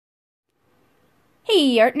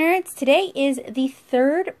Hey art nerds! Today is the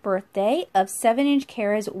third birthday of 7-inch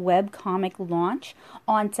Kara's webcomic launch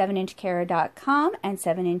on 7inchkara.com and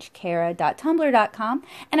 7inchkara.tumblr.com,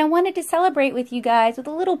 and I wanted to celebrate with you guys with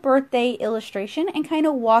a little birthday illustration and kind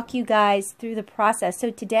of walk you guys through the process. So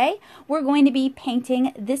today we're going to be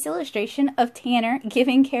painting this illustration of Tanner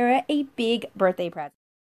giving Kara a big birthday present.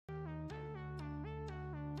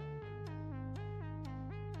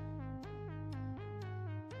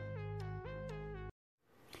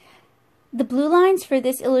 The blue lines for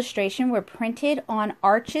this illustration were printed on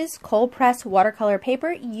Arches cold press watercolor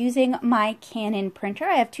paper using my Canon printer.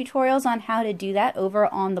 I have tutorials on how to do that over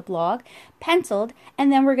on the blog. Penciled,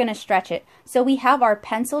 and then we're going to stretch it. So we have our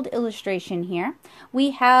penciled illustration here.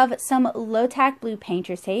 We have some low-tack blue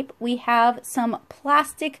painter's tape. We have some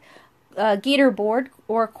plastic gator board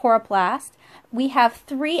or coroplast. We have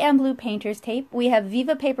 3M blue painter's tape, we have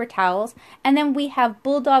Viva paper towels, and then we have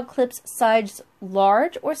bulldog clips size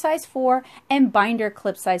large or size 4 and binder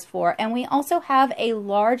clip size 4. And we also have a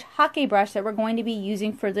large hockey brush that we're going to be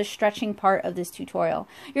using for the stretching part of this tutorial.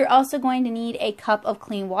 You're also going to need a cup of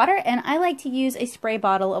clean water, and I like to use a spray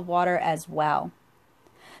bottle of water as well.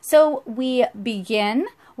 So we begin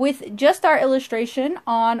with just our illustration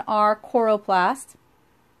on our coroplast.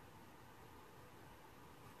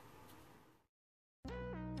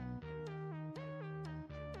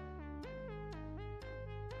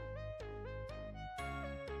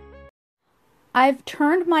 I've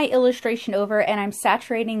turned my illustration over and I'm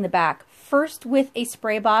saturating the back, first with a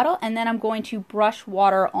spray bottle, and then I'm going to brush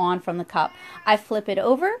water on from the cup. I flip it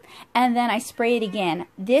over and then I spray it again.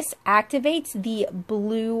 This activates the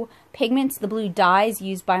blue pigments, the blue dyes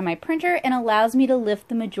used by my printer, and allows me to lift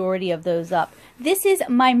the majority of those up. This is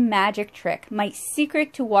my magic trick, my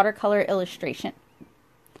secret to watercolor illustration.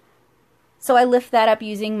 So I lift that up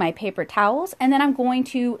using my paper towels, and then I'm going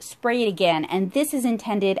to spray it again, and this is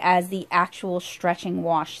intended as the actual stretching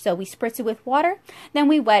wash. So we spritz it with water, then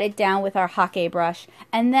we wet it down with our hockey brush,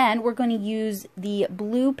 and then we're going to use the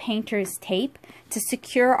blue painter's tape to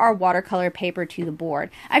secure our watercolor paper to the board.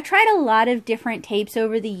 I've tried a lot of different tapes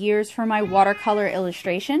over the years for my watercolor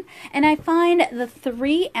illustration, and I find the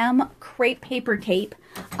 3M crepe paper tape,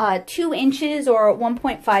 2 inches or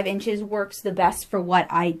 1.5 inches works the best for what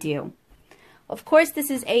I do. Of course, this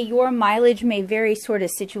is a your mileage may vary sort of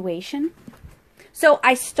situation. So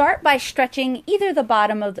I start by stretching either the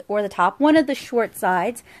bottom of or the top, one of the short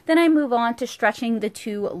sides. Then I move on to stretching the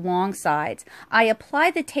 2 long sides. I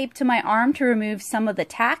apply the tape to my arm to remove some of the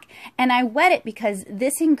tack, and I wet it because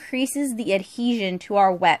this increases the adhesion to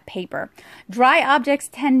our wet paper. Dry objects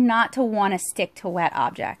tend not to want to stick to wet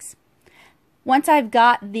objects. Once I've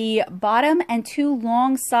got the bottom and 2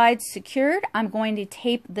 long sides secured, I'm going to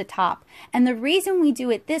tape the top. And the reason we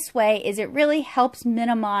do it this way is it really helps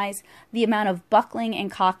minimize the amount of buckling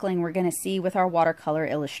and cockling we're going to see with our watercolor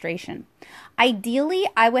illustration. Ideally,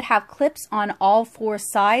 I would have clips on all 4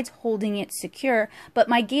 sides holding it secure, but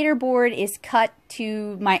my gator board is cut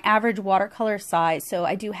to my average watercolor size, so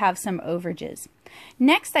I do have some overages.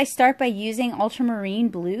 Next, I start by using ultramarine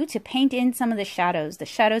blue to paint in some of the shadows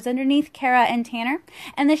underneath Kara and Tanner,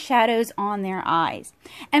 and the shadows on their eyes.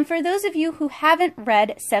 And for those of you who haven't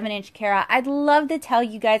read 7-inch Kara, I'd love to tell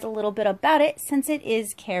you guys a little bit about it since it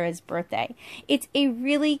is Kara's birthday. It's a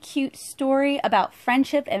really cute story about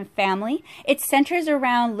friendship and family. It centers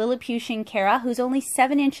around Lilliputian Kara, who's only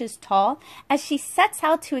 7 inches tall, as she sets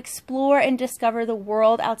out to explore and discover the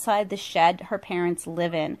world outside the shed her parents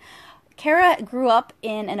live in. Kara grew up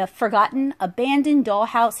in a forgotten, abandoned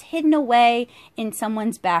dollhouse hidden away in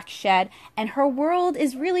someone's back shed, and her world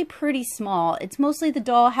is really pretty small. It's mostly the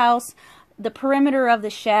dollhouse, the perimeter of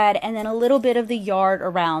the shed, and then a little bit of the yard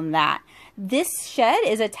around that. This shed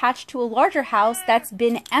is attached to a larger house that's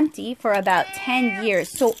been empty for about 10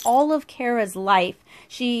 years. So all of Kara's life,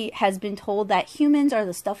 she has been told that humans are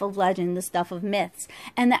the stuff of legend, the stuff of myths.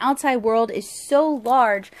 And the outside world is so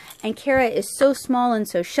large and Kara is so small and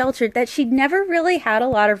so sheltered that she'd never really had a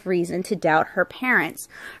lot of reason to doubt her parents.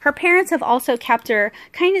 Her parents have also kept her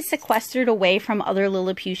kind of sequestered away from other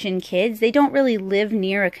Lilliputian kids. They don't really live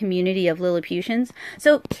near a community of Lilliputians.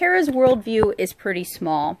 So Kara's worldview is pretty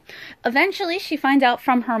small. Eventually, she finds out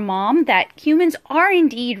from her mom that humans are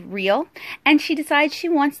indeed real, and she decides she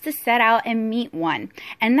wants to set out and meet one.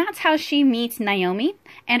 And that's how she meets Naomi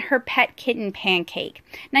and her pet kitten Pancake.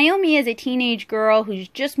 Naomi is a teenage girl who's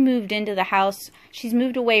just moved into the house. She's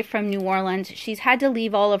moved away from New Orleans. She's had to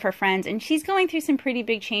leave all of her friends, and she's going through some pretty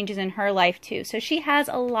big changes in her life too. So she has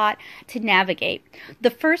a lot to navigate.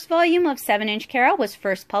 The first volume of 7-inch Kara was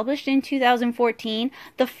first published in 2014.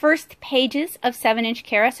 The first pages of 7-inch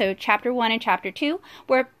Kara, so chapter 1 and chapter 2,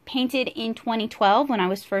 were painted in 2012 when I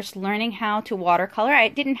was first learning how to watercolor. I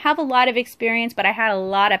didn't have a lot of experience, but I had a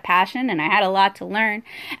lot of passion and I had a lot to learn.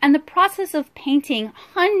 And the process of painting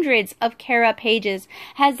hundreds of Kara pages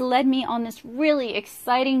has led me on this really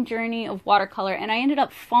exciting journey of watercolor, and I ended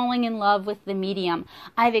up falling in love with the medium.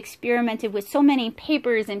 I've experimented with so many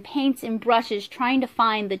papers and paints and brushes trying to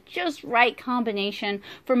find the just right combination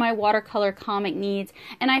for my watercolor comic needs,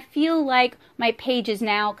 and I feel like my pages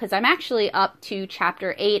now, because I'm actually up to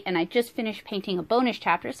chapter 8 and I just finished painting a bonus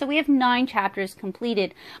chapter, so we have 9 chapters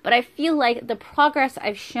completed, but I feel like the progress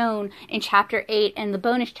I've shown in chapter 8 and the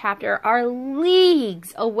bonus chapter are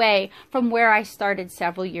leagues away from where I started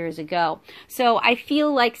several years ago. So I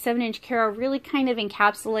feel like 7-inch Kara really kind of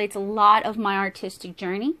encapsulates a lot of my artistic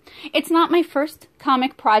journey. It's not my first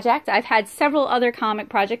comic project. I've had several other comic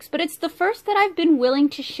projects, but it's the first that I've been willing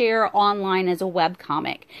to share online as a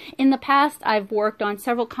webcomic. In the past, I've worked on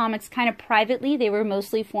several comics kind of privately. They were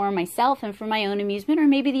mostly for myself and for my own amusement, or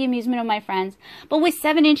maybe the amusement of my friends. But with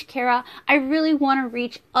 7-inch Kara, I really want to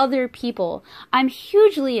reach other people. I'm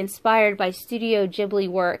hugely inspired by Studio Ghibli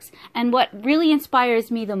works, and what really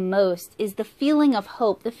inspires me the most is the feeling of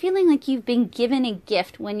hope, the feeling like you've been given a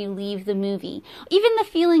gift when you leave the movie. Even the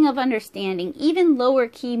feeling of understanding, even lower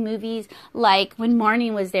key movies like When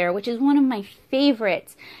Marnie Was There, which is one of my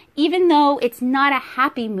favorites. Even though it's not a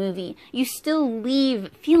happy movie, you still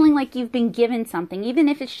leave feeling like you've been given something, even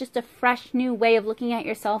if it's just a fresh new way of looking at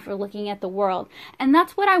yourself or looking at the world. And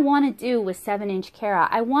that's what I want to do with 7-inch Kara.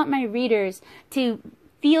 I want my readers to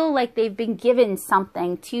feel like they've been given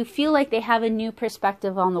something, to feel like they have a new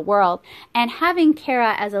perspective on the world. And having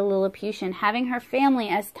Kara as a Lilliputian, having her family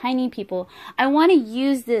as tiny people, I want to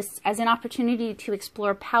use this as an opportunity to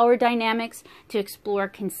explore power dynamics, to explore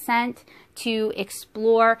consent, to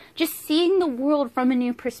explore just seeing the world from a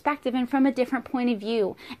new perspective and from a different point of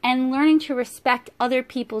view, and learning to respect other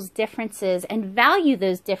people's differences and value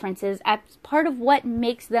those differences as part of what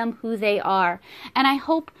makes them who they are. And I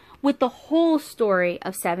hope with the whole story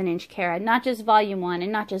of 7-inch Kara, not just volume 1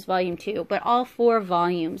 and not just volume 2, but all 4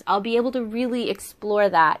 volumes, I'll be able to really explore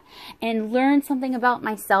that and learn something about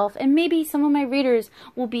myself, and maybe some of my readers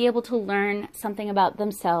will be able to learn something about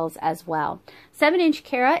themselves as well. 7-inch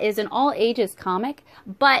Kara is an all ages comic,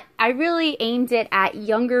 but I really aimed it at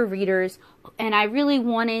younger readers, and I really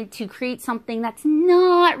wanted to create something that's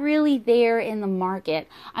not really there in the market.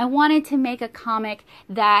 I wanted to make a comic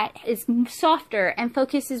that is softer and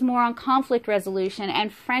focuses more on conflict resolution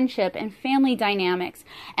and friendship and family dynamics,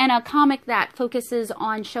 and a comic that focuses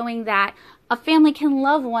on showing that a family can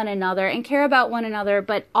love one another and care about one another,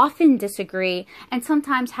 but often disagree and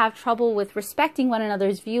sometimes have trouble with respecting one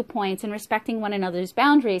another's viewpoints and respecting one another's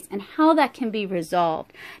boundaries, and how that can be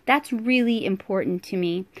resolved. That's really important to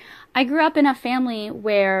me. I grew up in a family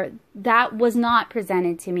where that was not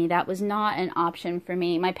presented to me. That was not an option for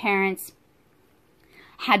me. My parents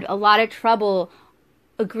had a lot of trouble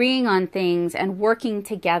agreeing on things and working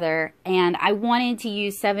together, and I wanted to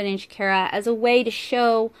use 7-inch Kara as a way to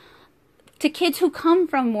show to kids who come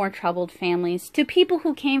from more troubled families, to people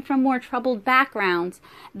who came from more troubled backgrounds,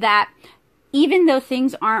 that even though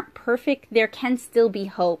things aren't perfect, there can still be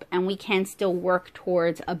hope and we can still work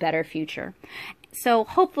towards a better future. So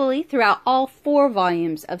hopefully throughout all 4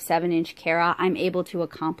 volumes of 7-inch Kara, I'm able to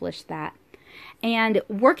accomplish that. And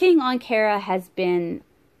working on Kara has been,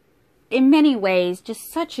 in many ways,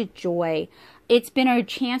 just such a joy. It's been a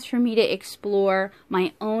chance for me to explore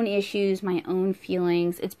my own issues, my own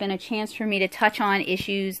feelings. It's been a chance for me to touch on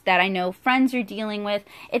issues that I know friends are dealing with.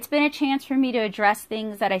 It's been a chance for me to address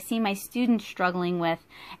things that I see my students struggling with.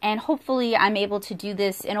 And hopefully I'm able to do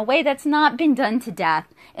this in a way that's not been done to death,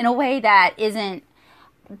 in a way that isn't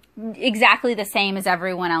exactly the same as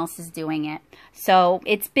everyone else is doing it. So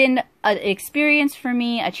it's been an experience for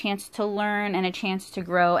me, a chance to learn and a chance to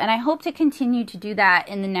grow, and I hope to continue to do that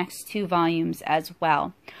in the next 2 volumes as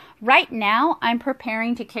well. Right now, I'm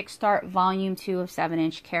preparing to kickstart Volume 2 of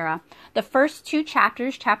 7-inch Kara. The first 2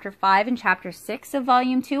 chapters, Chapter 5 and Chapter 6 of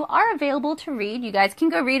Volume 2, are available to read. You guys can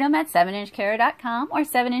go read them at 7inchkara.com or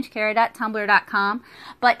 7inchkara.tumblr.com.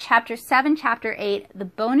 But Chapter 7, Chapter 8, the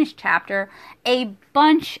bonus chapter, a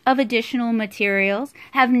bunch of additional materials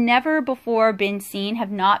have never before been seen,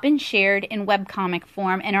 have not been shared in webcomic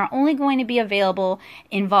form, and are only going to be available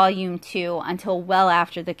in Volume 2 until well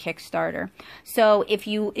after the Kickstarter. So if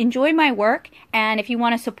you enjoy my work and if you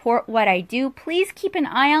want to support what I do, please keep an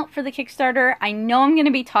eye out for the Kickstarter. I know I'm going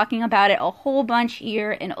to be talking about it a whole bunch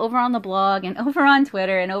here and over on the blog and over on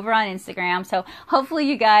Twitter and over on Instagram, so hopefully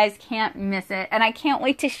you guys can't miss it. And I can't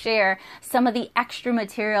wait to share some of the extra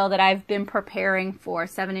material that I've been preparing for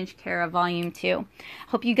 7-inch Kara Volume 2.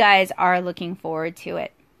 Hope you guys are looking forward to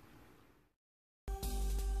it.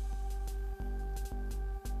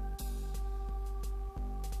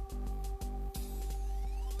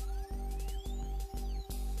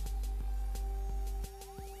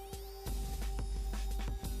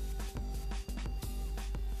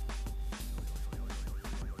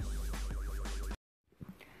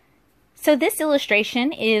 So this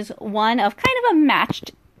illustration is one of kind of a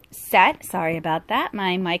matched set. Sorry about that,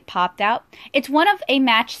 my mic popped out. It's one of a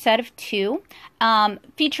matched set of two,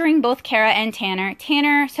 featuring both Kara and Tanner.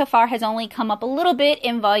 Tanner so far has only come up a little bit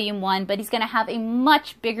in volume 1, but he's going to have a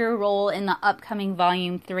much bigger role in the upcoming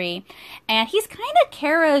volume 3. And he's kind of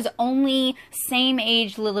Kara's only same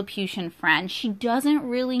age Lilliputian friend. She doesn't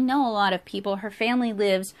really know a lot of people. Her family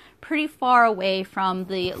lives pretty far away from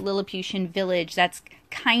the Lilliputian village that's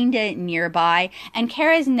kinda nearby, and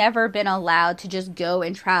Kara's never been allowed to just go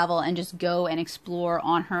and travel and just go and explore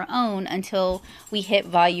on her own until we hit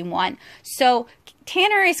volume 1. So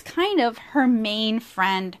Tanner is kind of her main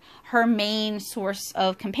friend, her main source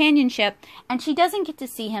of companionship, and she doesn't get to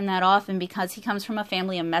see him that often because he comes from a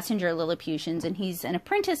family of messenger Lilliputians, and he's an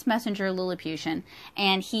apprentice messenger Lilliputian,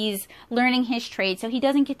 and he's learning his trade, so he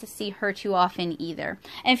doesn't get to see her too often either.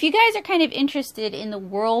 And if you guys are kind of interested in the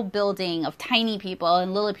world building of tiny people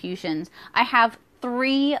and Lilliputians, I have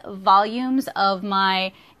 3 volumes of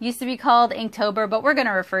my, used to be called Inktober, but we're going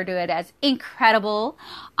to refer to it as Incredible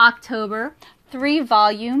October. 3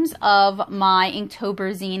 volumes of my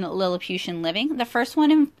Inktober zine, Lilliputian Living. The first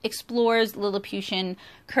one explores Lilliputian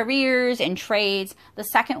careers and trades. The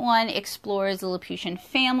second one explores Lilliputian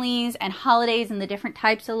families and holidays and the different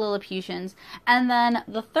types of Lilliputians. And then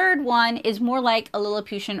the third one is more like a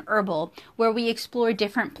Lilliputian herbal, where we explore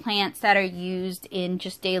different plants that are used in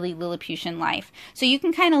just daily Lilliputian life. So you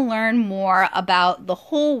can kind of learn more about the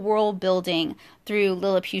whole world building through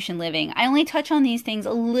Lilliputian Living. I only touch on these things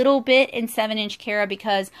a little bit in 7-inch Kara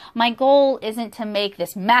because my goal isn't to make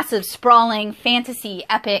this massive, sprawling fantasy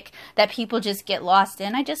epic that people just get lost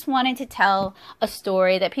in. I just wanted to tell a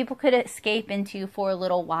story that people could escape into for a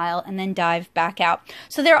little while and then dive back out.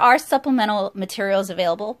 So there are supplemental materials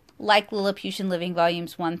available, like Lilliputian Living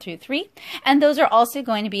volumes 1 through 3, and those are also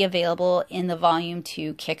going to be available in the volume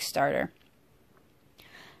 2 Kickstarter.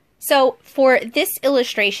 So for this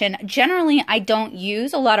illustration, generally I don't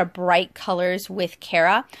use a lot of bright colors with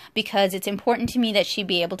Kara because it's important to me that she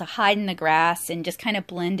be able to hide in the grass and just kind of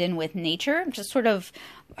blend in with nature. Just sort of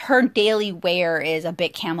her daily wear is a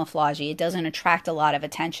bit camouflagey. It doesn't attract a lot of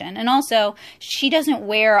attention. And also, she doesn't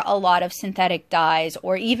wear a lot of synthetic dyes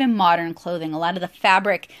or even modern clothing. A lot of the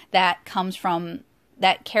fabric that comes from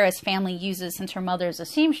that Kara's family uses, since her mother is a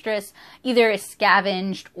seamstress, either is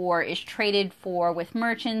scavenged or is traded for with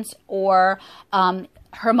merchants, or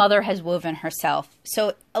her mother has woven herself.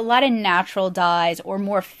 So a lot of natural dyes or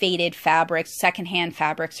more faded fabrics, secondhand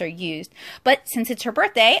fabrics are used. But since it's her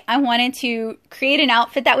birthday, I wanted to create an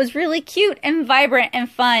outfit that was really cute and vibrant and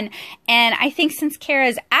fun. And I think since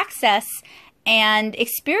Kara's access and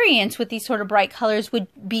experience with these sort of bright colors would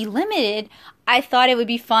be limited, I thought it would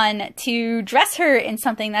be fun to dress her in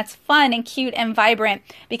something that's fun and cute and vibrant,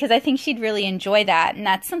 because I think she'd really enjoy that. And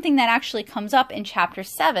that's something that actually comes up in chapter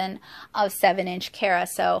 7 of 7-inch Kara.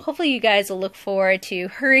 So hopefully you guys will look forward to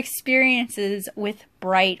her experiences with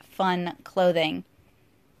bright, fun clothing.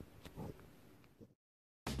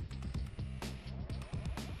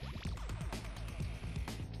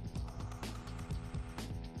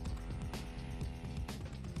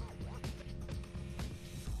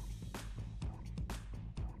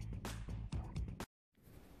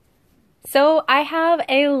 So I have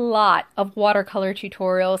a lot of watercolor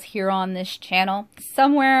tutorials here on this channel,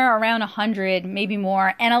 somewhere around 100, maybe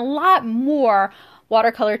more, and a lot more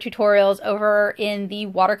watercolor tutorials over in the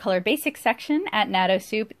Watercolor Basics section at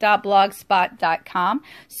nattosoup.blogspot.com.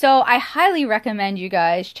 So I highly recommend you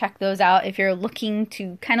guys check those out if you're looking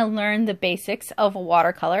to kind of learn the basics of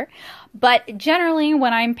watercolor. But generally,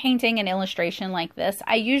 when I'm painting an illustration like this,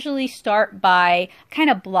 I usually start by kind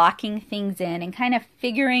of blocking things in and kind of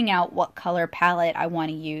figuring out what color palette I want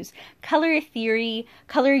to use. Color theory,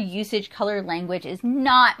 color usage, color language is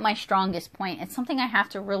not my strongest point. It's something I have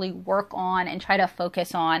to really work on and try to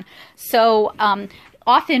focus on. So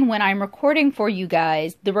often when I'm recording for you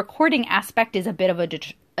guys, the recording aspect is a bit of a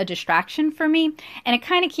distraction for me, and it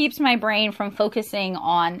kind of keeps my brain from focusing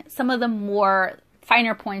on some of the more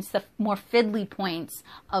finer points, the more fiddly points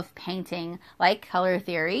of painting, like color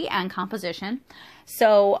theory and composition.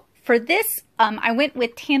 So for this, I went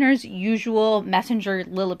with Tanner's usual messenger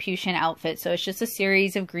Lilliputian outfit. So it's just a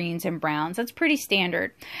series of greens and browns. That's pretty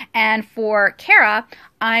standard. And for Kara,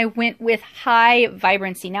 I went with high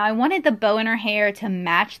vibrancy. Now I wanted the bow in her hair to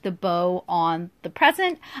match the bow on the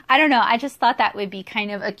present. I don't know, I just thought that would be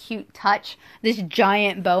kind of a cute touch. This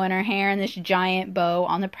giant bow in her hair and this giant bow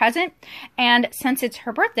on the present. And since it's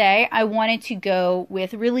her birthday, I wanted to go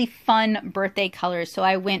with really fun birthday colors. So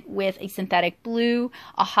I went with a synthetic blue,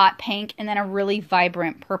 a hot pink, and then a really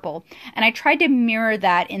vibrant purple. And I tried to mirror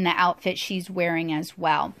that in the outfit she's wearing as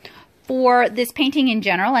well. For this painting in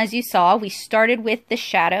general, as you saw, we started with the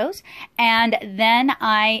shadows, and then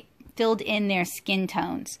I filled in their skin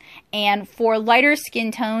tones. And for lighter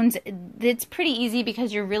skin tones, it's pretty easy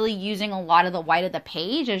because you're really using a lot of the white of the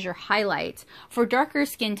page as your highlights. For darker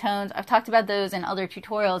skin tones, I've talked about those in other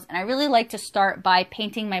tutorials, and I really like to start by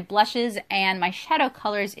painting my blushes and my shadow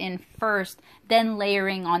colors in first, then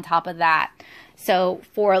layering on top of that. So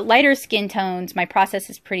for lighter skin tones, my process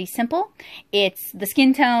is pretty simple. It's the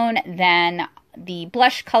skin tone, then the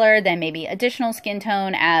blush color, then maybe additional skin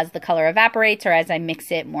tone as the color evaporates or as I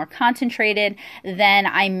mix it more concentrated. Then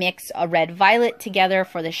I mix a red violet together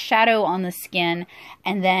for the shadow on the skin,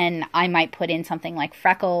 and then I might put in something like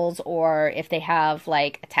freckles, or if they have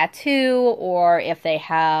like a tattoo, or if they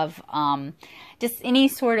have just any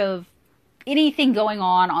sort of anything going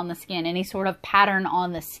on the skin, any sort of pattern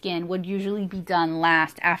on the skin would usually be done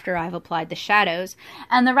last after I've applied the shadows.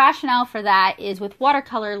 And the rationale for that is with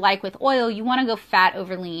watercolor, like with oil, you want to go fat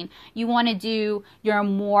over lean. You want to do your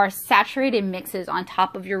more saturated mixes on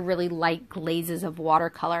top of your really light glazes of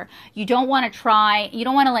watercolor. You don't want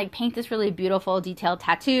to like paint this really beautiful detailed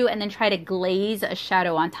tattoo and then try to glaze a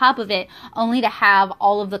shadow on top of it only to have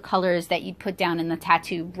all of the colors that you'd put down in the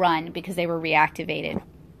tattoo run because they were reactivated.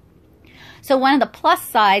 So one of the plus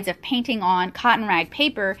sides of painting on cotton rag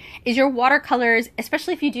paper is your watercolors,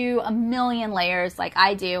 especially if you do a million layers like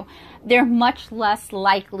I do, they're much less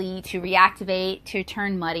likely to reactivate, to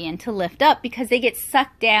turn muddy, and to lift up because they get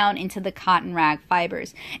sucked down into the cotton rag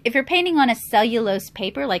fibers. If you're painting on a cellulose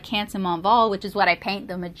paper like Canson Montval, which is what I paint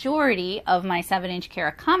the majority of my 7-inch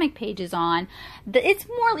Cara comic pages on,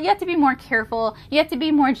 you have to be more careful. You have to be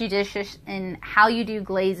more judicious in how you do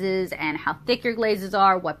glazes and how thick your glazes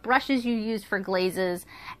are, what brushes you use for glazes,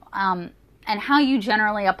 and how you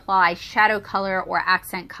generally apply shadow color or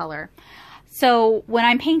accent color. So when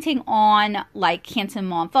I'm painting on like Canson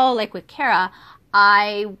Montval, like with Cara,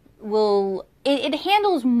 it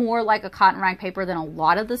handles more like a cotton rag paper than a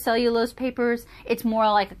lot of the cellulose papers. It's more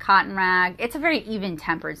like a cotton rag. It's a very even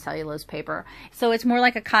tempered cellulose paper. So it's more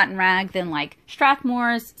like a cotton rag than like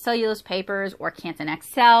Strathmore's cellulose papers or Canson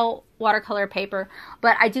XL watercolor paper.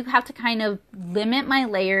 But I do have to kind of limit my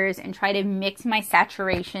layers and try to mix my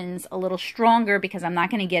saturations a little stronger because I'm not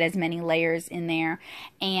going to get as many layers in there.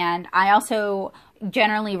 And I also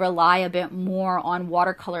generally rely a bit more on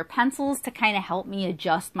watercolor pencils to kind of help me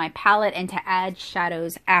adjust my palette and to add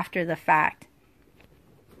shadows after the fact.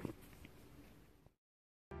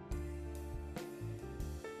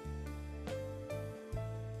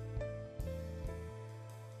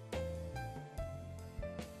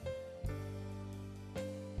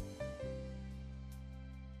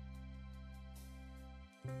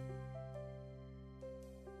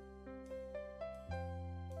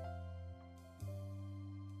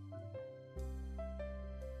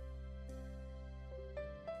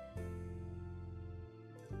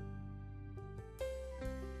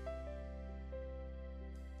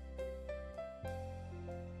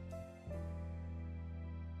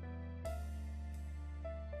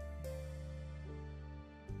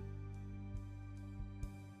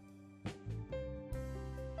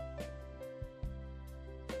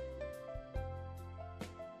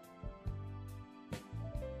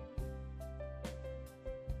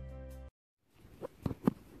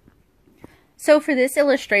 So for this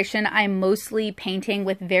illustration, I'm mostly painting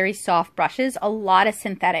with very soft brushes, a lot of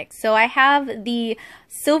synthetics. So I have the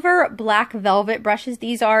silver black velvet brushes.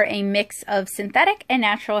 These are a mix of synthetic and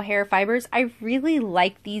natural hair fibers. I really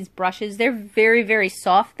like these brushes. They're very, very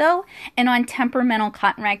soft though, and on temperamental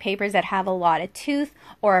cotton rag papers that have a lot of tooth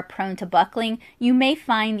or are prone to buckling, you may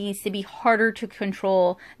find these to be harder to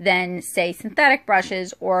control than, say, synthetic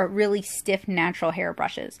brushes or really stiff natural hair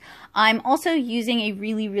brushes. I'm also using a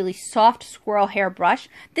really, really soft squirrel hair brush.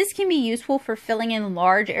 This can be useful for filling in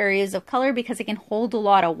large areas of color because it can hold a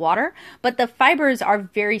lot of water, but the fibers are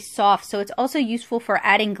very soft, so it's also useful for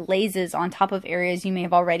adding glazes on top of areas you may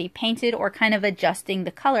have already painted or kind of adjusting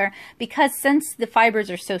the color, because since the fibers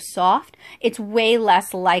are so soft, it's way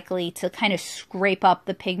less likely to kind of scrape up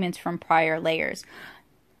the pigments from prior layers.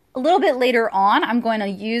 A little bit later on, I'm going to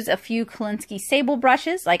use a few Kolinsky Sable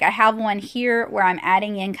brushes. Like I have one here where I'm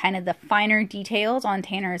adding in kind of the finer details on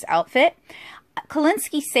Tanner's outfit.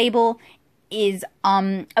 Kolinsky Sable is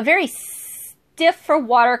a very stiff for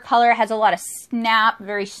watercolor, has a lot of snap,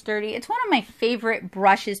 very sturdy. It's one of my favorite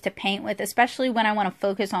brushes to paint with, especially when I want to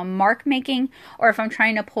focus on mark making or if I'm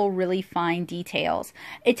trying to pull really fine details.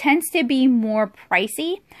 It tends to be more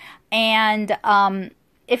pricey, and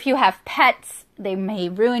if you have pets, they may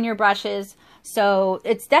ruin your brushes. So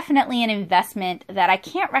it's definitely an investment that I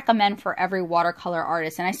can't recommend for every watercolor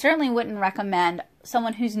artist, and I certainly wouldn't recommend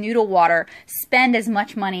someone who's new to water spend as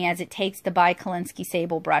much money as it takes to buy Kolinsky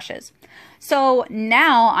sable brushes. So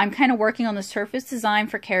now I'm kind of working on the surface design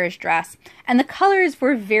for Kara's dress, and the colors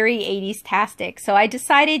were very 80s-tastic. So I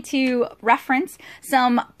decided to reference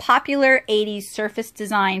some popular 80s surface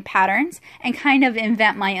design patterns and kind of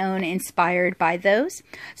invent my own inspired by those.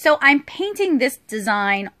 So I'm painting this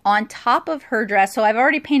design on top of her dress. So I've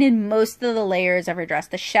already painted most of the layers of her dress.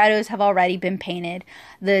 The shadows have already been painted.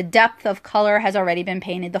 The depth of color has already been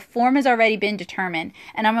painted. The form has already been determined.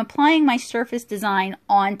 And I'm applying my surface design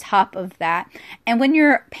on top of that. And when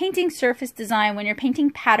you're painting surface design, when you're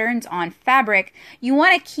painting patterns on fabric, you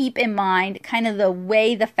want to keep in mind kind of the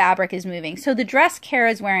way the fabric is moving. So the dress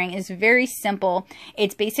Kara's wearing is very simple.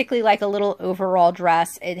 It's basically like a little overall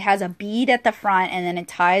dress. It has a bead at the front and then it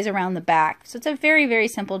ties around the back. So it's a very, very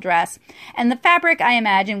simple dress. And the fabric, I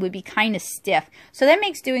imagine, would be kind of stiff. So that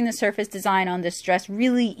makes doing the surface design on this dress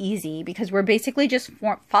really easy because we're basically just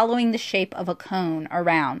following the shape of a cone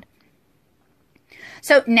around.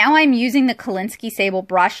 So now I'm using the Kolinsky sable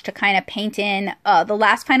brush to kind of paint in the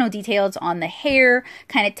last final details on the hair,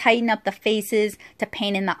 kind of tighten up the faces, to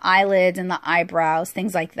paint in the eyelids and the eyebrows,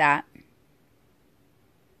 things like that.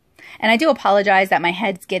 And I do apologize that my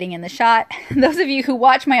head's getting in the shot. Those of you who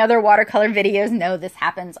watch my other watercolor videos know this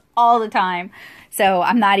happens all the time. So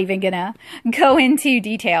I'm not even gonna go into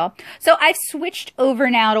detail. So I've switched over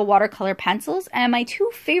now to watercolor pencils, and my two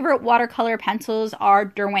favorite watercolor pencils are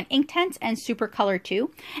Derwent Inktense and Supercolor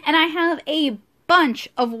 2. And I have a bunch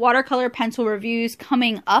of watercolor pencil reviews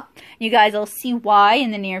coming up. You guys will see why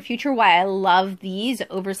in the near future, why I love these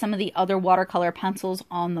over some of the other watercolor pencils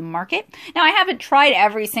on the market. Now, I haven't tried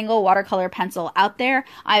every single watercolor pencil out there.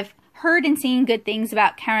 I've heard and seen good things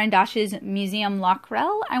about Caran d'Ache's Museum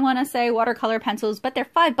Lacrel, I want to say, watercolor pencils, but they're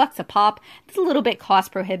 $5 a pop. It's a little bit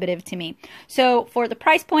cost prohibitive to me. So for the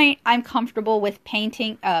price point, I'm comfortable with paying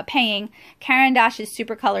Caran d'Ache's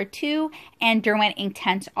Supercolor 2 and Derwent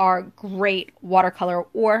Inktense are great watercolor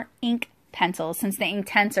or ink pencils. Since the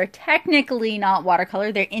Inktense are technically not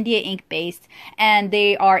watercolor, they're India ink based and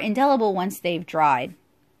they are indelible once they've dried.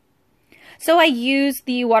 So I use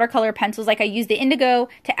the watercolor pencils, like I use the indigo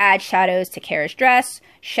to add shadows to Kara's dress,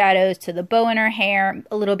 shadows to the bow in her hair,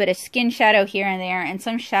 a little bit of skin shadow here and there, and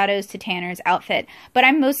some shadows to Tanner's outfit. But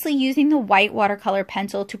I'm mostly using the white watercolor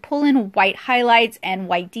pencil to pull in white highlights and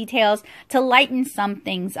white details to lighten some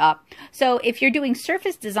things up. So if you're doing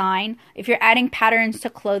surface design, if you're adding patterns to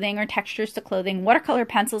clothing or textures to clothing, watercolor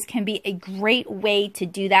pencils can be a great way to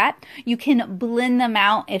do that. You can blend them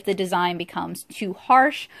out if the design becomes too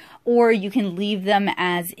harsh, or you can leave them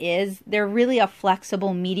as is. They're really a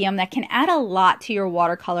flexible medium that can add a lot to your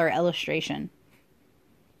watercolor illustration.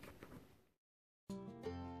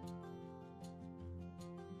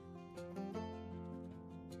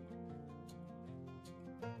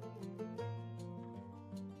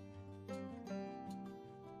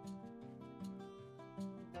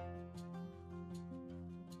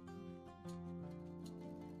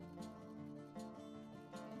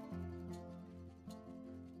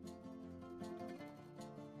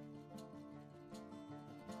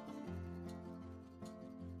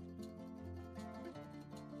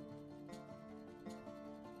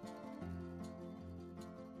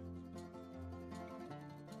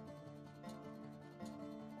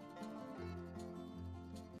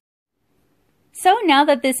 So now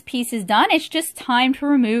that this piece is done, it's just time to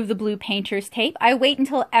remove the blue painter's tape. I wait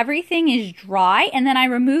until everything is dry and then I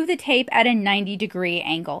remove the tape at a 90-degree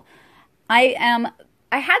angle. I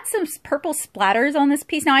had some purple splatters on this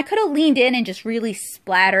piece. Now I could have leaned in and just really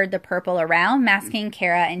splattered the purple around, masking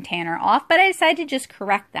Kara and Tanner off, but I decided to just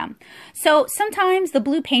correct them. So sometimes the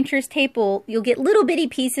blue painter's tape you'll get little bitty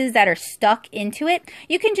pieces that are stuck into it.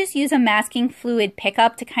 You can just use a masking fluid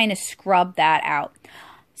pickup to kind of scrub that out.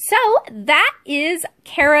 So that is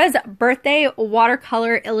Kara's birthday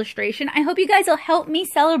watercolor illustration. I hope you guys will help me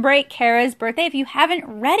celebrate Kara's birthday. If you haven't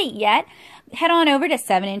read it yet, head on over to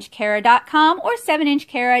 7inchkara.com or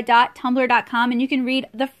 7inchkara.tumblr.com and you can read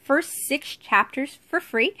the first 6 chapters for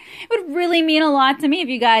free. It would really mean a lot to me if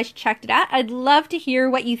you guys checked it out. I'd love to hear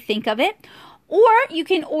what you think of it. Or you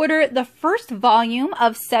can order the first volume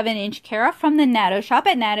of 7-Inch Kara from the Natto shop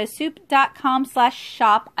at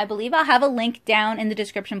nattosoup.com/shop. I believe I'll have a link down in the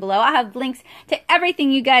description below. I'll have links to everything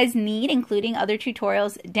you guys need, including other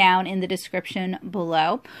tutorials down in the description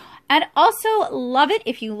below. I'd also love it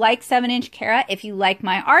if you like 7-inch Kara, if you like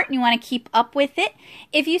my art and you want to keep up with it.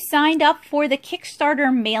 If you signed up for the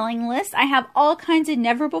Kickstarter mailing list, I have all kinds of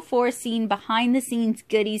never before seen behind the scenes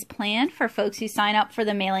goodies planned for folks who sign up for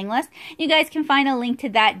the mailing list. You guys can find a link to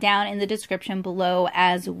that down in the description below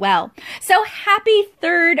as well. So happy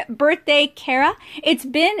 3rd birthday, Kara. It's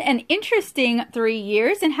been an interesting 3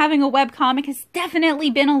 years, and having a webcomic has definitely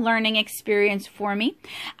been a learning experience for me.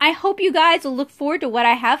 I hope you guys will look forward to what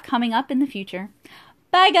I have coming up in the future.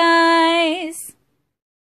 Bye, guys!